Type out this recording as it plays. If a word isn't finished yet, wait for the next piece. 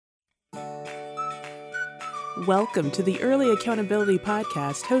Welcome to the Early Accountability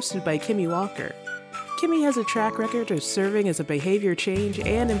Podcast hosted by Kimmy Walker. Kimmy has a track record of serving as a behavior change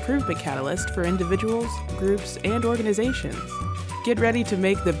and improvement catalyst for individuals, groups, and organizations. Get ready to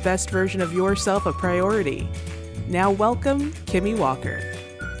make the best version of yourself a priority. Now welcome, Kimmy Walker.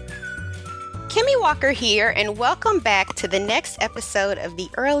 Kimmy Walker here, and welcome back to the next episode of the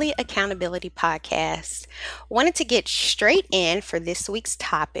Early Accountability Podcast. Wanted to get straight in for this week's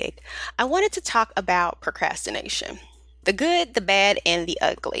topic. I wanted to talk about procrastination. The good, the bad, and the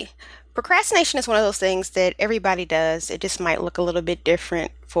ugly. Procrastination is one of those things that everybody does. It just might look a little bit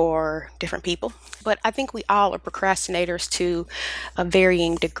different for different people. But I think we all are procrastinators to a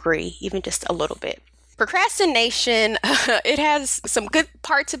varying degree, even just a little bit. Procrastination, it has some good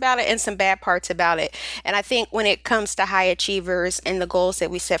parts about it and some bad parts about it. And I think when it comes to high achievers and the goals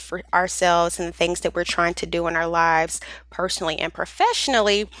that we set for ourselves and the things that we're trying to do in our lives, personally and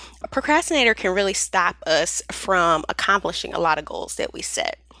professionally, a procrastinator can really stop us from accomplishing a lot of goals that we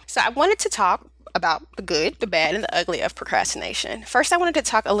set. So I wanted to talk about the good, the bad, and the ugly of procrastination. First, I wanted to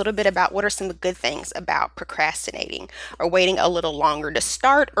talk a little bit about what are some good things about procrastinating or waiting a little longer to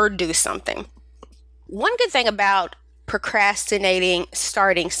start or do something. One good thing about procrastinating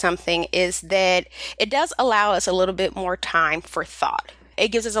starting something is that it does allow us a little bit more time for thought. It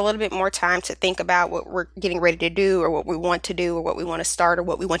gives us a little bit more time to think about what we're getting ready to do or what we want to do or what we want to start or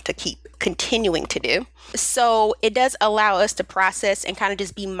what we want to keep continuing to do. So it does allow us to process and kind of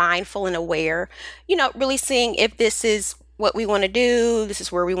just be mindful and aware, really seeing if this is what we want to do, this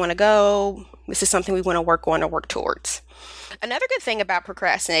is where we want to go, this is something we want to work on or work towards. Another good thing about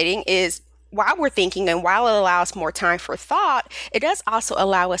procrastinating is while we're thinking and while it allows more time for thought, it does also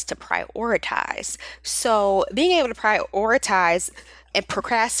allow us to prioritize. So being able to prioritize and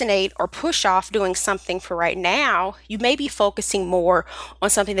procrastinate or push off doing something for right now, you may be focusing more on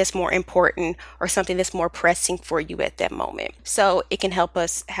something that's more important or something that's more pressing for you at that moment. So it can help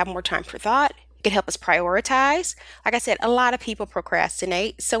us have more time for thought. It can help us prioritize. Like I said, a lot of people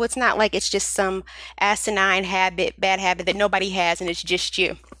procrastinate. So it's not like it's just some asinine habit, bad habit that nobody has and it's just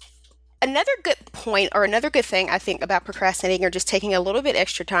you. Another good point or another good thing I think about procrastinating or just taking a little bit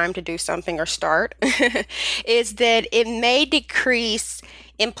extra time to do something or start is that it may decrease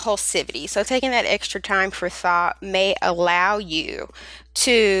impulsivity. So taking that extra time for thought may allow you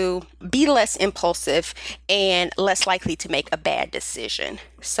to be less impulsive and less likely to make a bad decision.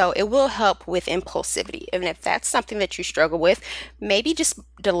 So it will help with impulsivity. And if that's something that you struggle with, maybe just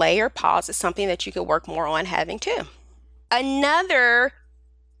delay or pause is something that you could work more on having too. Another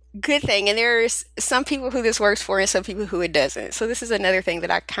good thing, and there's some people who this works for and some people who it doesn't. So this is another thing that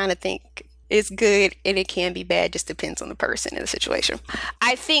I kind of think is good and it can be bad, just depends on the person and the situation.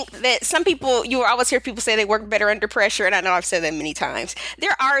 I think that some people, you will always hear people say they work better under pressure, and I know I've said that many times.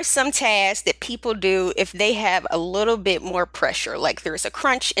 There are some tasks that people do if they have a little bit more pressure, like there's a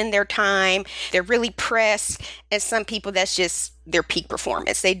crunch in their time, they're really pressed, and some people that's just their peak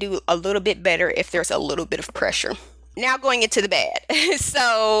performance. They do a little bit better if there's a little bit of pressure. Now going into the bad.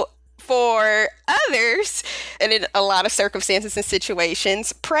 So for others, and in a lot of circumstances and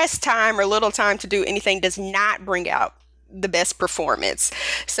situations, press time or little time to do anything does not bring out the best performance.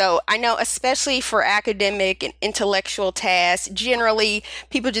 So I know especially for academic and intellectual tasks, generally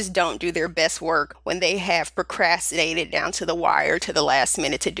people just don't do their best work when they have procrastinated down to the wire to the last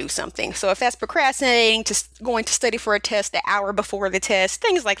minute to do something. So if that's procrastinating to going to study for a test the hour before the test,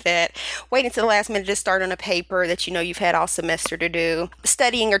 things like that, waiting to the last minute to start on a paper that you've had all semester to do,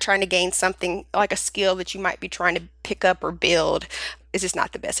 studying or trying to gain something like a skill that you might be trying to pick up or build, it's just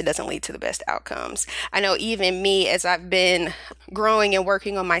not the best. It doesn't lead to the best outcomes. I know even me, as I've been growing and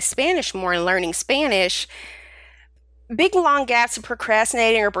working on my Spanish more and learning Spanish, big long gaps of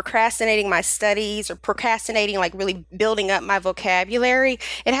procrastinating my studies or procrastinating like really building up my vocabulary,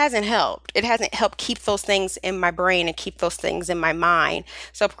 it hasn't helped. It hasn't helped keep those things in my brain and keep those things in my mind.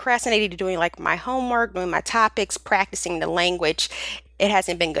 So procrastinating doing like my homework, doing my topics, practicing the language, it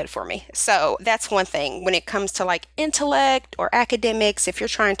hasn't been good for me. So that's one thing when it comes to like intellect or academics. If you're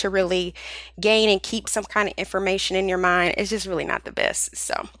trying to really gain and keep some kind of information in your mind, it's just really not the best.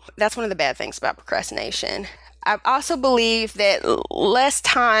 So that's one of the bad things about procrastination. I also believe that less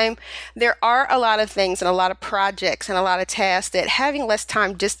time, there are a lot of things and a lot of projects and a lot of tasks that having less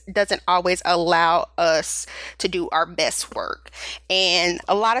time just doesn't always allow us to do our best work. And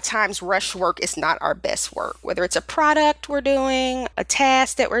a lot of times rush work is not our best work, whether it's a product we're doing, a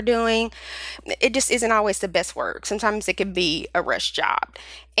task that we're doing, it just isn't always the best work. Sometimes it can be a rush job.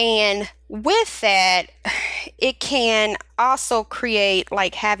 And with that, it can also create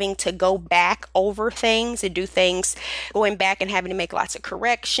like having to go back over things and do things, going back and having to make lots of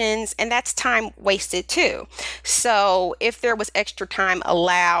corrections. And that's time wasted too. So if there was extra time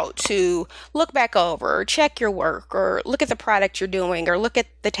allowed to look back over, or check your work, or look at the product you're doing, or look at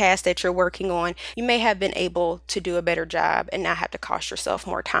the task that you're working on, you may have been able to do a better job and not have to cost yourself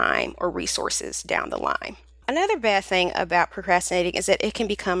more time or resources down the line. Another bad thing about procrastinating is that it can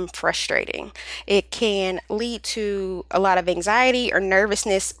become frustrating. It can lead to a lot of anxiety or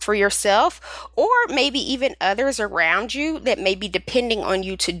nervousness for yourself, or maybe even others around you that may be depending on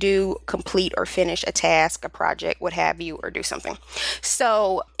you to do, complete, or finish a task, a project, what have you, or do something.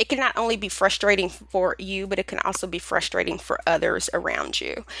 So it can not only be frustrating for you, but it can also be frustrating for others around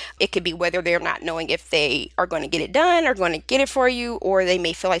you. It could be whether they're not knowing if they are going to get it done or going to get it for you, or they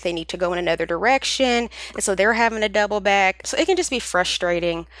may feel like they need to go in another direction. And so they're having to double back. So it can just be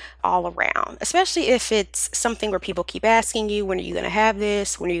frustrating all around, especially if it's something where people keep asking you, when are you going to have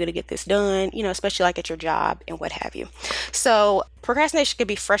this? When are you going to get this done? Especially like at your job and what have you. So procrastination could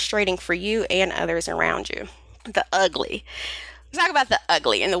be frustrating for you and others around you. The ugly. Let's talk about the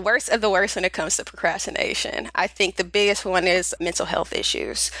ugly and the worst of the worst when it comes to procrastination. I think the biggest one is mental health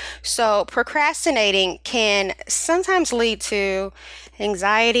issues. So procrastinating can sometimes lead to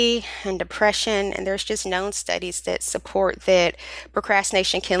anxiety and depression, and there's just known studies that support that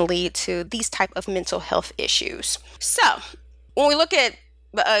procrastination can lead to these type of mental health issues. So when we look at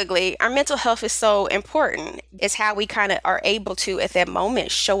the ugly, our mental health is so important. It's how we kind of are able to, at that moment,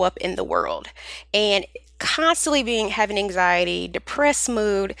 show up in the world. And constantly having anxiety, depressed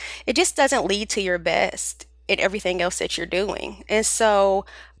mood, it just doesn't lead to your best in everything else that you're doing. And so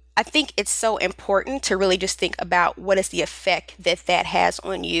I think it's so important to really just think about what is the effect that has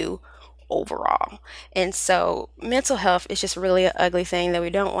on you overall. And so mental health is just really an ugly thing that we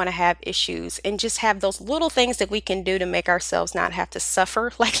don't want to have issues, and just have those little things that we can do to make ourselves not have to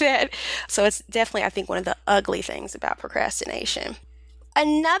suffer like that. So it's definitely, I think, one of the ugly things about procrastination.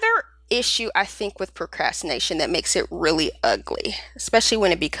 Another issue, I think, with procrastination that makes it really ugly, especially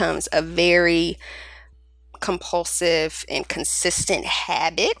when it becomes a very compulsive and consistent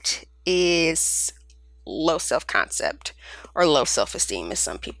habit, is low self-concept, or low self-esteem, as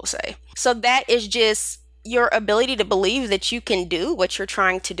some people say. So that is just your ability to believe that you can do what you're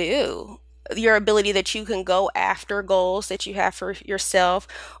trying to do, your ability that you can go after goals that you have for yourself,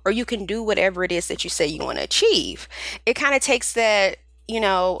 or you can do whatever it is that you say you want to achieve. It kind of takes that,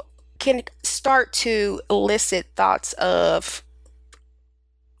 can start to elicit thoughts of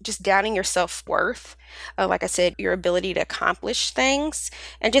just doubting your self-worth, like I said, your ability to accomplish things,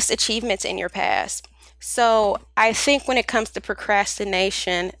 and just achievements in your past. So I think when it comes to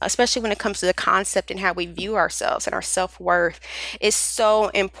procrastination, especially when it comes to the concept and how we view ourselves and our self-worth, it's so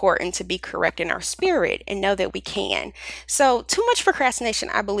important to be correct in our spirit and know that we can. So too much procrastination,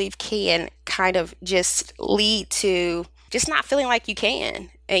 I believe, can kind of just lead to just not feeling like you can.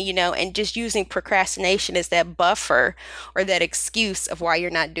 And just using procrastination as that buffer or that excuse of why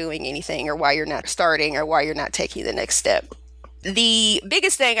you're not doing anything, or why you're not starting, or why you're not taking the next step. The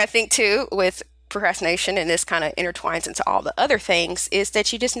biggest thing, I think, too, with procrastination, and this kind of intertwines into all the other things, is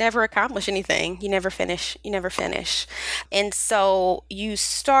that you just never accomplish anything. You never finish. And so you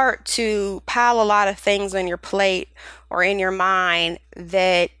start to pile a lot of things on your plate or in your mind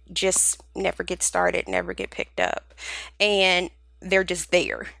that just never get started, never get picked up. And they're just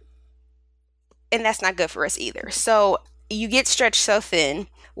there. And that's not good for us either. So you get stretched so thin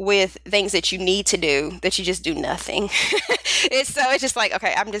with things that you need to do that you just do nothing. It's just like,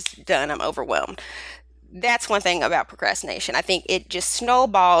 okay, I'm just done. I'm overwhelmed. That's one thing about procrastination. I think it just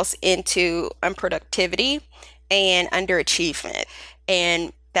snowballs into unproductivity and underachievement.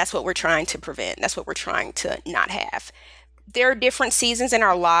 And that's what we're trying to prevent. That's what we're trying to not have. There are different seasons in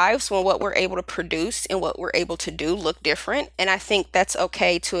our lives when what we're able to produce and what we're able to do look different. And I think that's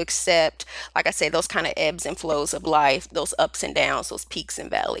okay to accept, like I say, those kind of ebbs and flows of life, those ups and downs, those peaks and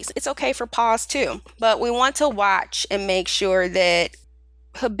valleys. It's okay for pause too. But we want to watch and make sure that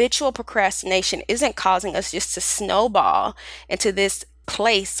habitual procrastination isn't causing us just to snowball into this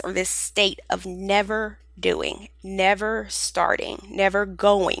place or this state of never doing, never starting, never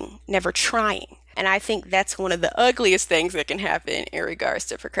going, never trying. And I think that's one of the ugliest things that can happen in regards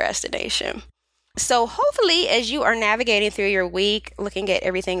to procrastination. So, hopefully, as you are navigating through your week, looking at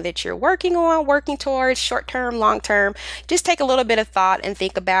everything that you're working on, working towards, short term, long term, just take a little bit of thought and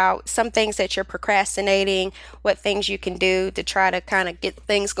think about some things that you're procrastinating, what things you can do to try to kind of get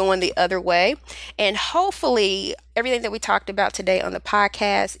things going the other way. And hopefully, everything that we talked about today on the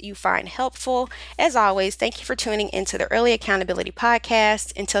podcast you find helpful. As always, thank you for tuning into the Early Accountability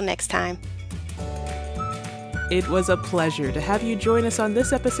Podcast. Until next time. It was a pleasure to have you join us on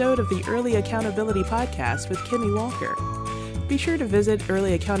this episode of the Early Accountability Podcast with Kimmy Walker. Be sure to visit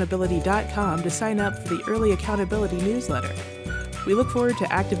earlyaccountability.com to sign up for the Early Accountability newsletter. We look forward to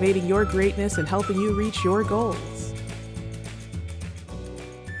activating your greatness and helping you reach your goals.